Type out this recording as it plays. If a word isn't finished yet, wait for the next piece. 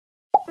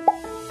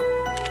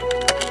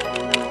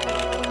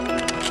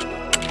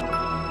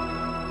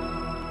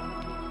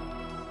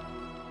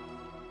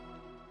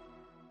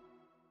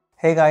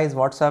Hey guys,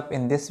 what's up?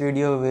 In this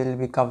video we'll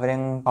be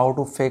covering how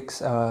to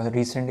fix a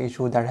recent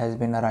issue that has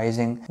been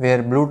arising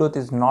where Bluetooth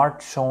is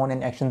not shown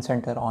in Action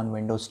Center on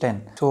Windows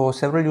 10. So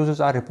several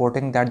users are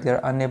reporting that they are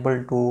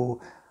unable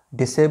to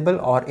disable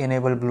or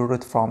enable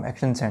Bluetooth from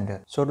Action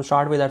Center. So to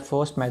start with our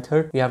first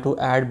method, we have to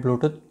add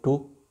Bluetooth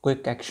to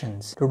Quick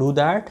Actions. To do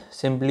that,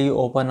 simply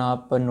open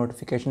up a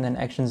Notification and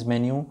Actions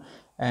menu,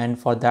 and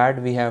for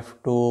that we have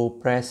to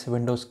press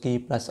Windows key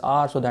plus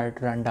R so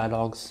that Run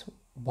Dialogs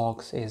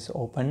box is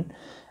open,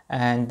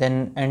 and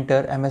then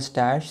enter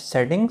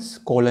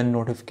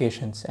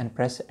ms-settings:notifications and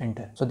press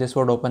enter. So this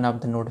would open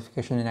up the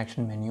notification in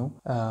action menu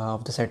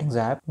of the settings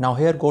app. Now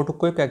here go to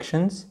quick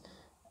actions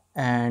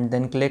and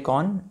then click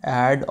on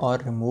add or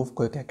remove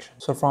quick action.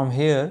 So from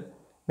here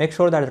make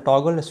sure that the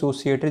toggle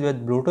associated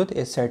with Bluetooth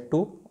is set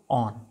to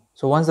on.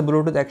 So once the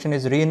Bluetooth action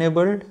is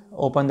re-enabled,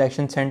 open the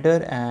Action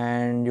Center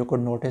and you could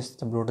notice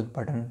the Bluetooth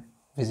button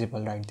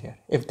visible right there,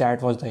 if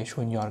that was the issue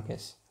in your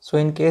case. So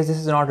in case this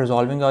is not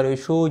resolving your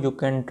issue, you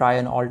can try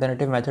an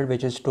alternative method,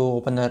 which is to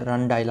open the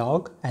run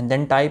dialog and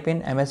then type in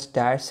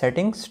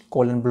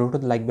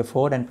ms-settings:Bluetooth like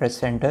before and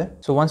press enter.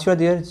 So once you're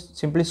there,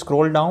 simply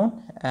scroll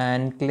down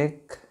and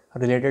click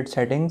related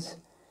settings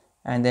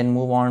and then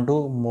move on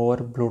to more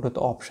Bluetooth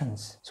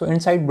options. So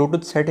inside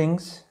Bluetooth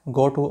settings,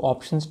 go to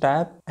options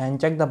tab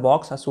and check the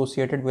box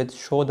associated with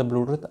show the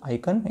Bluetooth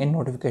icon in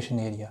notification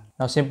area.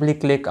 Now simply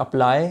click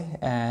apply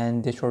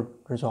and this should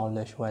resolve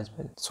the issue as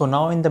well. So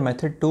now in the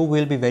method 2,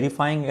 we'll be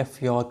verifying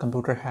if your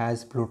computer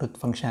has Bluetooth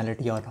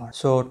functionality or not.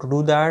 So to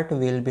do that,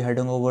 we'll be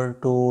heading over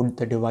to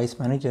the device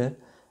manager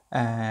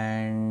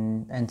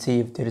and see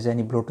if there is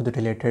any Bluetooth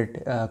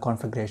related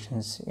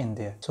configurations in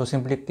there. So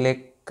simply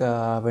click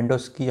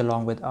Windows key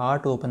along with R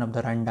to open up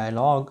the run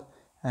dialog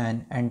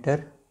and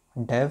enter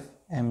dev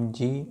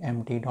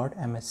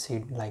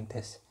mg-empty.msc like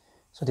this.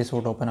 So this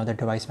would open up the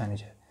device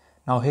manager.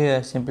 Now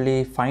here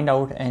simply find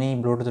out any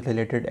Bluetooth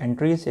related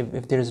entries.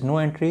 If there is no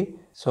entry,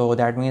 so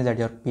that means that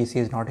your PC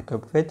is not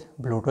equipped with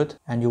Bluetooth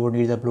and you would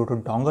need the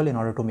Bluetooth dongle in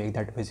order to make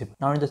that visible.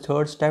 Now in the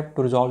third step,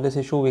 to resolve this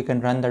issue, we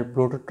can run that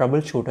Bluetooth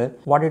troubleshooter.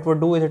 What it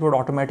would do is it would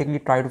automatically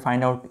try to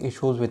find out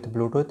issues with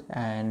Bluetooth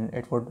and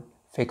it would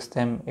fix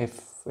them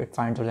if it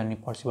finds there's any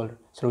possible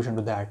solution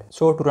to that.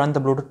 So to run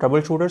the Bluetooth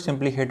troubleshooter,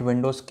 simply hit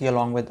Windows key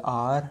along with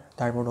R.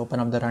 That would open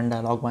up the run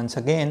dialog once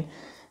again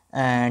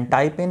and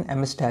type in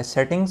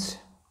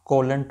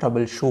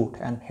ms-settings:troubleshoot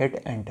and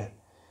hit enter.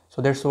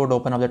 So this would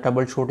open up the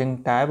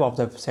troubleshooting tab of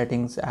the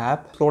settings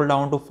app. Scroll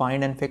down to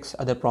find and fix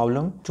other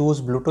problem.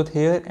 Choose Bluetooth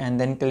here and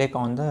then click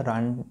on the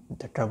run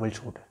the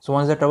troubleshooter. So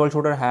once the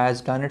troubleshooter has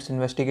done its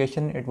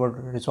investigation, it would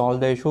resolve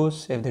the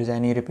issues. If there's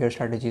any repair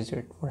strategies,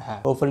 it would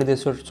have. Hopefully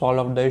this should solve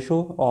up the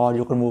issue or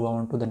you can move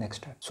on to the next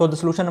step. So the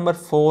solution number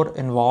 4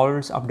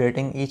 involves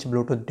updating each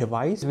Bluetooth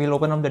device. We'll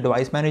open up the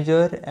device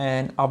manager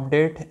and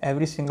update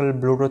every single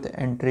Bluetooth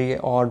entry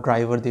or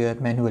driver there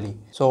manually.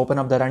 So open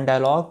up the run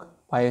dialog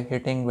by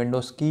hitting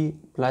Windows key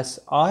plus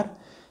R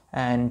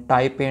and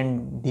type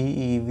in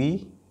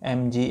dev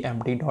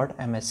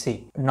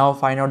mg-empty.msc. Now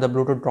find out the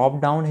Bluetooth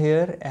drop down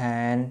here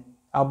and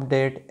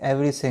update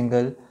every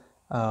single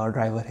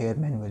driver here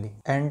manually.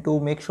 And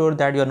to make sure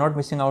that you're not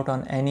missing out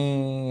on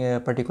any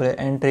particular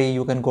entry,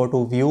 you can go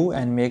to view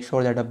and make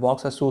sure that the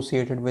box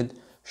associated with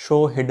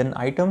show hidden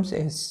items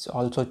is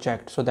also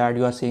checked so that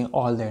you are seeing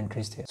all the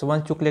entries there. So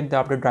once you click the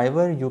update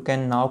driver, you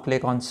can now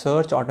click on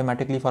search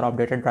automatically for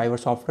updated driver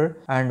software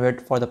and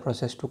wait for the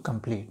process to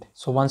complete.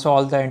 So once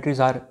all the entries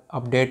are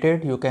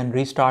updated, you can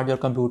restart your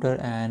computer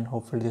and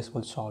hopefully this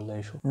will solve the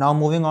issue. Now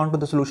moving on to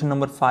the solution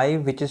number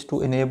 5, which is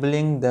to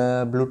enabling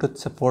the Bluetooth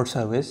support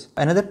service.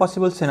 Another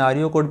possible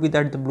scenario could be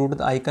that the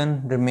Bluetooth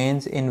icon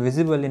remains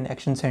invisible in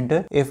Action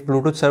Center if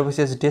Bluetooth service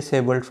is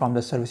disabled from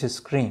the services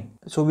screen.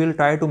 So we'll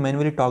try to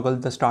manually toggle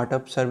the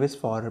startup service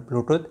for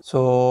Bluetooth.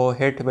 So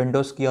hit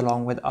Windows key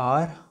along with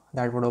R.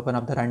 That would open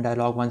up the run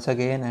dialog once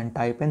again and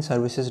type in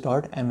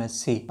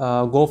services.msc.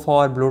 Go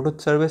for Bluetooth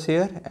service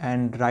here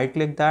and right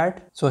click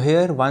that. So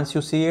here once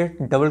you see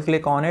it, double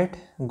click on it,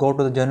 go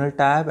to the general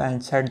tab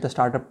and set the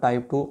startup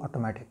type to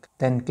automatic.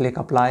 Then click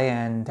apply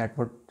and that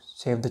would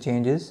save the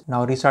changes.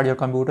 Now restart your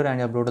computer and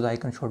your Bluetooth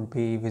icon should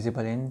be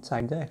visible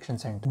inside the Action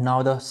Center.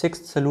 Now the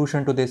sixth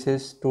solution to this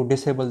is to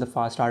disable the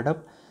fast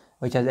startup,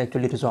 which has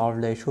actually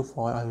resolved the issue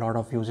for a lot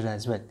of users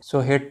as well.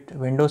 So hit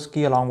Windows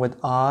key along with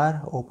R,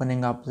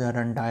 opening up the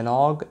run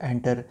dialog,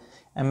 enter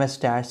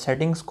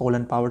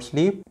ms-settings:power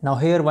sleep. Now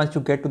here once you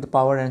get to the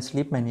power and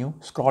sleep menu,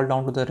 scroll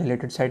down to the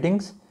related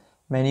settings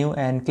menu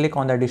and click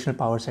on the additional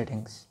power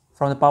settings.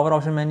 From the power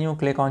option menu,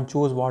 click on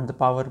choose what the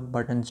power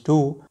buttons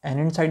do,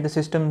 and inside the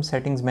system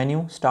settings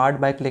menu,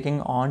 start by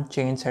clicking on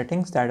change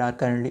settings that are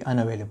currently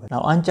unavailable.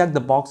 Now uncheck the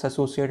box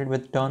associated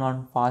with turn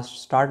on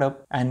fast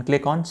startup and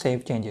click on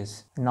save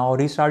changes. Now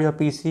restart your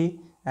PC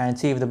and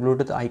see if the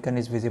Bluetooth icon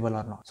is visible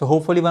or not. So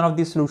hopefully one of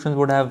these solutions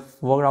would have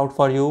worked out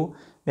for you.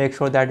 Make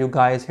sure that you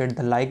guys hit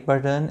the like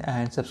button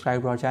and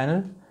subscribe to our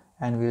channel.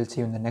 and we'll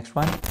see you in the next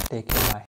one. Take care. Bye.